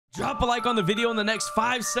Drop a like on the video in the next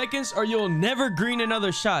 5 seconds or you'll never green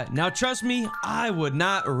another shot. Now, trust me, I would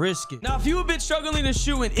not risk it. Now, if you have been struggling to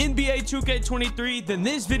shoot in NBA 2K23, then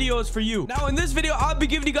this video is for you. Now, in this video, I'll be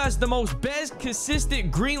giving you guys the most best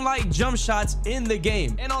consistent green light jump shots in the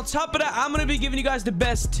game. And on top of that, I'm going to be giving you guys the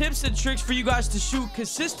best tips and tricks for you guys to shoot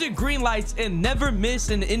consistent green lights and never miss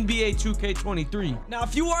in NBA 2K23. Now,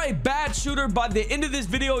 if you are a bad shooter, by the end of this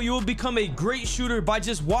video, you will become a great shooter by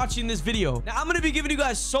just watching this video. Now, I'm going to be giving you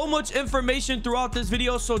guys so much information throughout this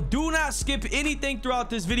video, so do not skip anything throughout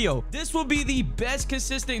this video. This will be the best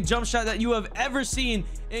consistent jump shot that you have ever seen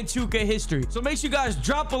in 2K history. So make sure you guys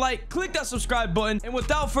drop a like, click that subscribe button, and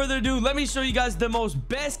without further ado, let me show you guys the most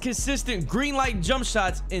best consistent green light jump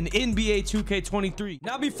shots in NBA 2K23.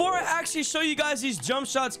 Now, before I actually show you guys these jump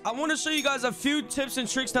shots, I want to show you guys a few tips and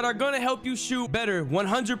tricks that are going to help you shoot better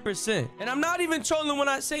 100%. And I'm not even trolling when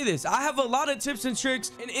I say this. I have a lot of tips and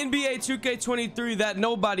tricks in NBA 2K23 that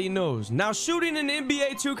nobody knows. Now, shooting in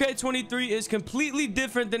NBA 2K23 is completely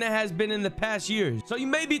different than it has been in the past years. So you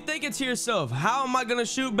may be thinking to yourself, how am I going to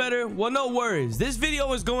shoot better? Well, no worries. This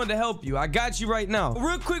video is going to help you. I got you right now.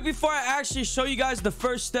 Real quick, before I actually show you guys the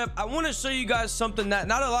first step, I want to show you guys something that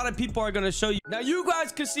not a lot of people are going to show you. Now, you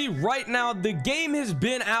guys can see right now, the game has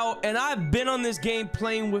been out and I've been on this game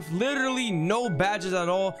playing with literally no badges at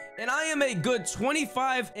all. And I am a good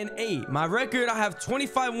 25-8. My record, I have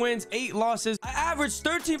 25 wins, 8 losses. I average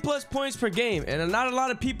 13 plus points per game, and not a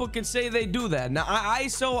lot of people can say they do that. Now, I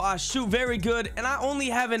ISO, I shoot very good, and I only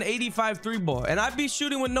have an 85 3 ball, and I be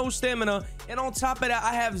shooting with no stamina, and on top of that,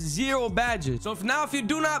 I have 0 badges. So if you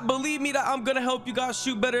do not believe me that I'm gonna help you guys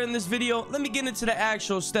shoot better in this video, let me get into the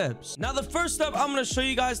actual steps. Now, the first step I'm gonna show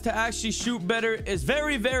you guys to actually shoot better is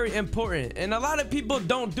very, very important, and a lot of people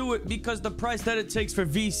don't do it because the price that it takes for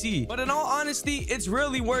VC. But in all honesty, it's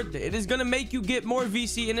really worth it. It is gonna make you get more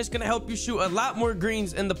VC, and it's gonna help you shoot a lot more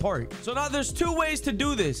greens in the park. So now there's 2 ways to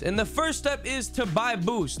do this, and the first step is to buy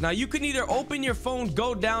boost. Now, you can either open your phone,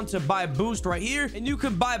 go down to buy boost right here, and you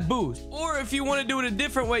can buy boost. Or if you want to do it a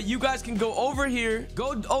different way, you guys can go over here,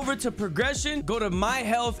 go over to progression, go to my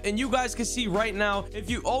health, and you guys can see right now, if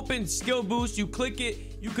you open skill boost, you click it,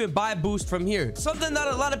 you can buy boost from here. Something that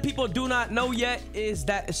a lot of people do not know yet is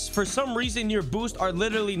that for some reason your boosts are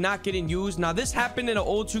literally not getting used. Now, this happened in an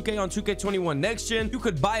old 2K on 2K21 next gen. You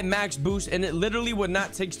could buy max boost and it literally would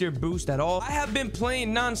not take your boost at all. I have been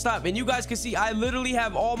playing non-stop and you guys can see I literally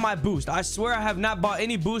have all my boost. I swear I have not bought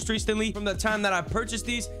any boost recently. From the time that I purchased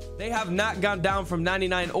these, they have not gone down from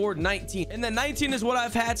 99 or 19. And the 19 is what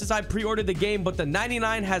I've had since I pre-ordered the game, but the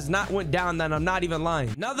 99 has not went down, and I'm not even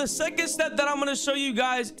lying. Now, the second step that I'm going to show you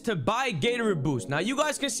guys to buy Gatorade boost. Now, you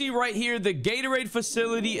guys can see right here, the Gatorade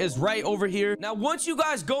facility is right over here. Now, once you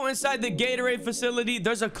guys go inside the Gatorade facility,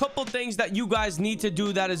 there's a couple things that you guys need to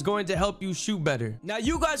do that is going to help you shoot better. Now,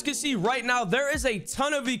 you guys can see right now, there is a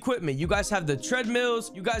ton of equipment. You guys have the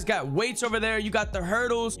treadmills, you guys got weights over there, you got the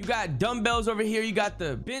hurdles, you got dumbbells over here, you got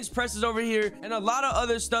the bench presses over here, and a lot of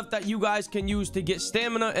other stuff that you guys can use to get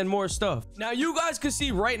stamina and more stuff. Now, you guys can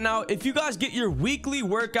see right now, if you guys get your weekly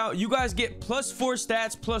workout, you guys get +4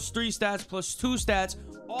 stats, +3 stats, +2 stats,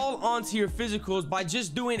 all onto your physicals by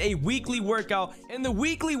just doing a weekly workout. And the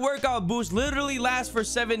weekly workout boost literally lasts for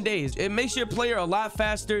 7 days. It makes your player a lot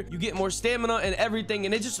faster, you get more stamina and everything,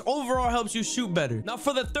 and it just overall helps you shoot better. Now,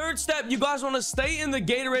 for the third step, you guys want to stay in the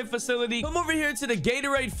Gatorade facility, come over here to the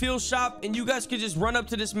Gatorade field shop, and you guys can just run up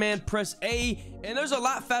to this man, press A, and there's a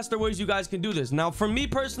lot faster ways you guys can do this. Now, for me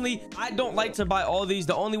personally, I don't like to buy all these.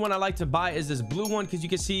 The only one I like to buy is this blue one, because you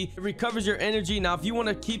can see it recovers your energy. Now, if you want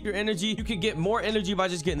to keep your energy, you can get more energy by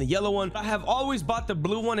just getting the yellow one. I have always bought the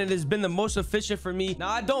blue one, and it has been the most efficient for me. Now,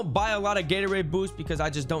 I don't buy a lot of Gatorade boost because I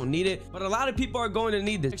just don't need it, but a lot of people are going to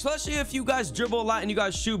need this, especially if you guys dribble a lot and you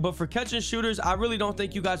guys shoot. But for catching shooters, I really don't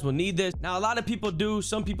think you guys will need this. Now, a lot of people do,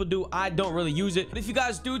 some people do. I don't really use it, but if you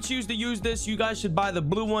guys do choose to use this, you guys should buy the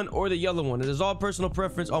blue one or the yellow one. It is all personal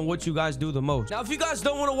preference on what you guys do the most. Now, if you guys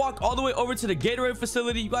don't want to walk all the way over to the Gatorade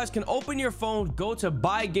facility, you guys can open your phone, go to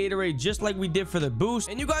buy Gatorade, just like we did for the boost,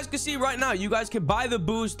 and you guys can see right now, you guys can buy the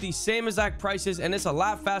boost the same exact prices, and it's a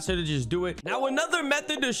lot faster to just do it. Now, another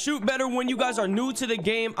method to shoot better when you guys are new to the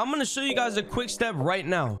game, I'm going to show you guys a quick step right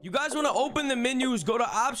now. You guys want to open the menus, go to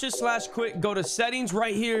options/quick, go to settings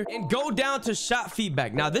right here, and go down to shot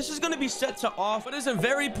feedback. Now, this is going to be set to off, but it's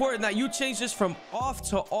very important that you change this from off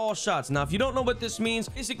to all shots. Now, if you don't know know what this means,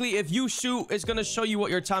 basically if you shoot, it's gonna show you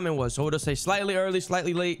what your timing was. So it'll say slightly early,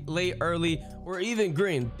 slightly late, early, or even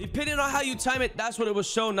green. Depending on how you time it, that's what it will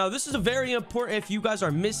show. Now this is very important if you guys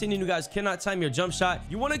are missing and you guys cannot time your jump shot.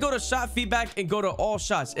 You want to go to shot feedback and go to all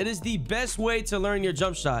shots. It is the best way to learn your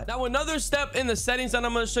jump shot. Now another step in the settings that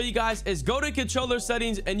I'm going to show you guys is go to controller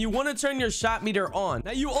settings, and you want to turn your shot meter on.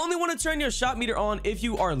 Now you only want to turn your shot meter on if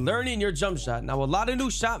you are learning your jump shot. Now a lot of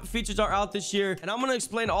new shot features are out this year, and I'm going to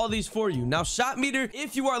explain all these for you. Now shot meter,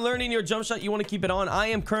 if you are learning your jump shot, you want to keep it on. I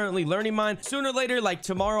am currently learning mine. Sooner or later, like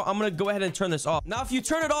tomorrow, I'm going to go ahead and turn this off. Now if you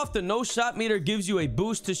turn it off, the no shot meter gives you a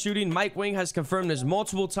boost to shooting. Mike Wing has confirmed this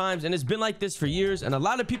multiple times, and it's been like this for years, and a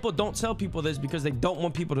lot of people don't tell people this because they don't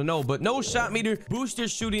want people to know. But no shot meter boosts your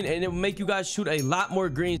shooting, and it will make you guys shoot a lot more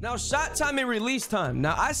greens. Now shot time and release time.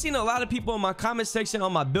 Now I seen a lot of people in my comment section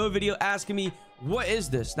on my build video asking me, what is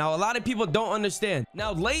this? Now a lot of people don't understand.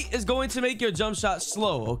 Now late is going to make your jump shot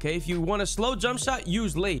slow. Okay, if you want a slow jump shot,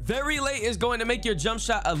 use late. Very late is going to make your jump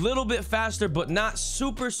shot a little bit faster, but not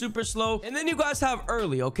super slow. And then you guys have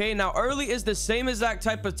early. Okay, now early is the same exact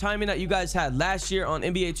type of timing that you guys had last year on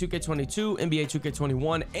NBA 2K22, NBA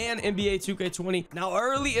 2K21, and NBA 2K20. Now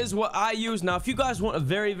early is what I use. Now if you guys want a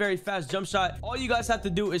very fast jump shot, all you guys have to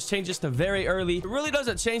do is change this to very early. It really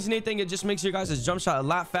doesn't change anything. It just makes your guys' jump shot a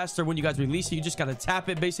lot faster when you guys release it. You just gotta tap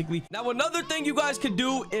it basically. Now another thing you guys can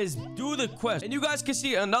do is do the quest, and you guys can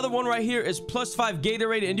see another one right here is +5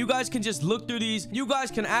 Gatorade, and you guys can just look through these. You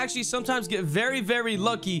guys can actually sometimes get very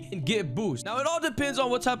lucky and get boost. Now it all depends on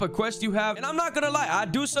what type of quest you have, and I'm not gonna lie, I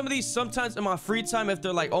do some of these sometimes in my free time. If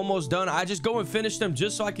they're like almost done, I just go and finish them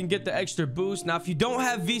just so I can get the extra boost. Now if you don't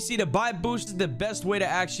have VC to buy boost, is the best way to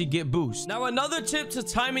actually get boost. Now another tip to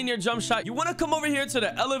timing your jump shot, you want to come over here to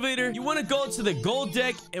the elevator, you want to go to the gold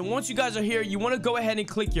deck, and once you guys are here, you want to go ahead and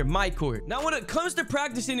click your my court. Now when it comes to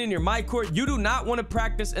practicing in your my court, you do not want to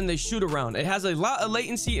practice in the shoot around. It has a lot of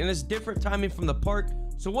latency and it's different timing from the park.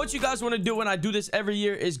 So what you guys want to do when I do this every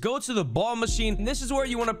year is go to the ball machine, and this is where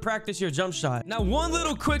you want to practice your jump shot. Now one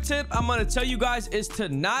little quick tip I'm going to tell you guys is to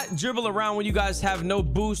not dribble around when you guys have no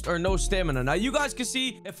boost or no stamina. Now you guys can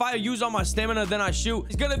see if I use all my stamina then I shoot,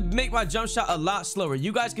 it's going to make my jump shot a lot slower.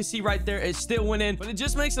 You guys can see right there it still went in, but it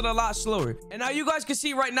just makes it a lot slower. And now you guys can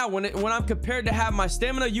see right now when I'm compared to have my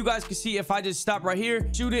stamina, you guys can see if I just stop right here,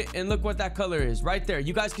 shoot it, and look what that color is right there.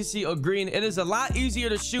 You guys can see a green. It is a lot easier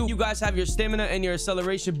to shoot. You guys have your stamina and your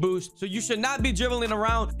acceleration boost, so you should not be dribbling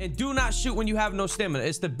around, and do not shoot when you have no stamina.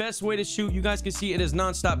 It's the best way to shoot. You guys can see it is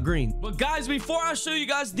non-stop green. But guys, before I show you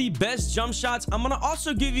guys the best jump shots, I'm gonna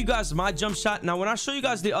also give you guys my jump shot. Now when I show you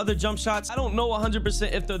guys the other jump shots, I don't know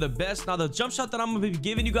 100% if they're the best. Now the jump shot that I'm gonna be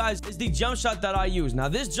giving you guys is the jump shot that I use. Now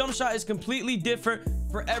this jump shot is completely different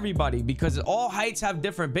for everybody because all heights have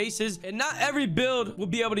different bases, and not every build will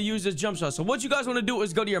be able to use this jump shot. So what you guys want to do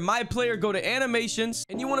is go to your my player, go to animations,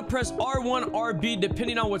 and you want to press R1, RB,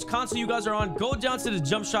 depending on which console you guys are on. Go down to the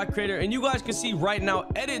jump shot creator, and you guys can see right now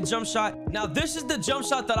edit jump shot. Now this is the jump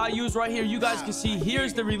shot that I use right here. You guys can see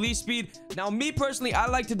here's the release speed. Now me personally, I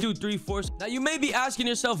like to do 3/4. Now you may be asking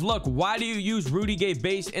yourself, look, why do you use Rudy Gay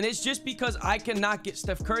base? And it's just because I cannot get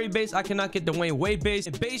Steph Curry base, I cannot get Dwayne Wade base,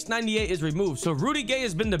 and base 98 is removed. So Rudy Gay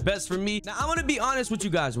has been the best for me. Now I'm gonna be honest with you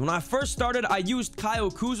guys, when I first started I used Kyle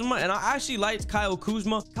Kuzma, and I actually liked Kyle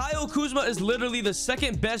Kuzma. Kyle Kuzma is literally the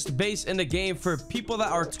second best base in the game for people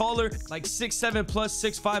that are taller, like 6'7 plus,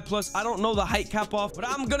 6'5 plus. I don't know the height cap off, but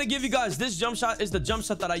I'm gonna give you guys this jump shot is the jump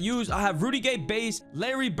shot that I use. I have Rudy Gay base,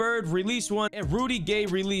 Larry Bird release 1, and Rudy Gay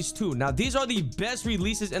release 2. Now these are the best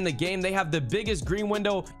releases in the game. They have the biggest green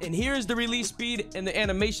window, and here's the release speed and the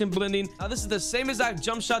animation blending. Now this is the same exact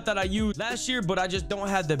jump shot that I used last year, but I just don't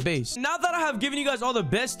have the base. Now that I have given you guys all the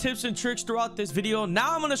best tips and tricks throughout this video,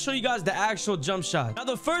 now I'm going to show you guys the actual jump shot. Now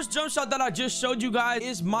the first jump shot that I just showed you guys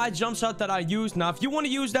is my jump shot that I use. Now if you want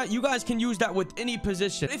to use that, you guys can use that with any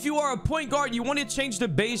position. If you are a point guard, you want to change the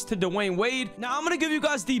base to Dwayne Wade. Now I'm going to give you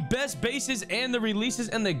guys the best bases and the releases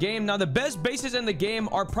in the game. Now the best bases in the game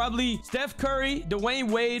are probably Steph Curry, Dwayne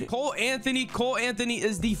Wade, Cole Anthony. Cole Anthony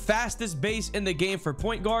is the fastest base in the game for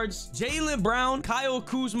point guards. Jaylen Brown, Kyle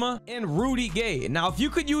Kuzma, and Rudy Gay. Now if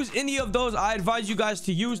you could use any of those, I advise you guys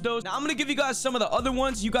to use those. Now I'm going to give you guys some of the other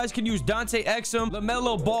ones. You guys can use Dante Exum,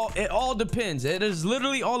 LaMelo Ball. It all depends. It is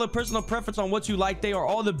literally all a personal preference on what you like. They are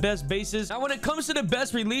all the best bases. Now when it comes to the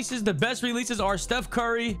best releases are Steph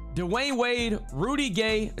Curry, Dwayne Wade, Rudy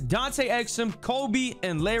Gay, Dante Exum, Kobe,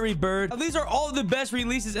 and Larry Bird. Now, these are all the best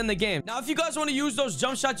releases in the game. Now if you guys want to use those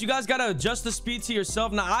jump shots, you guys got to adjust the speed to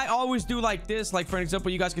yourself. Now I always do like this. Like for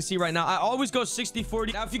example, you guys can see right now I always go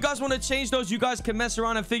 60-40. Now if you guys want to change those, you guys can can mess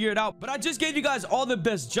around and figure it out. But I just gave you guys all the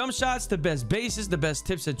best jump shots, the best bases, the best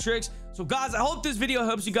tips and tricks. So guys, I hope this video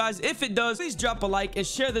helps you guys. If it does, please drop a like and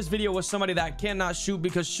share this video with somebody that cannot shoot,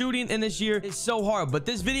 because shooting in this year is so hard. But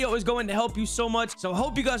this video is going to help you so much. So I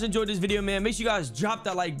hope you guys enjoyed this video, man. Make sure you guys drop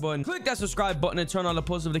that like button, click that subscribe button, and turn on the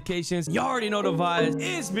post notifications. You already know the vibes.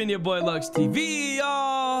 It's been your boy LxckTV,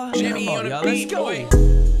 y'all. Let's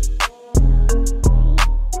go.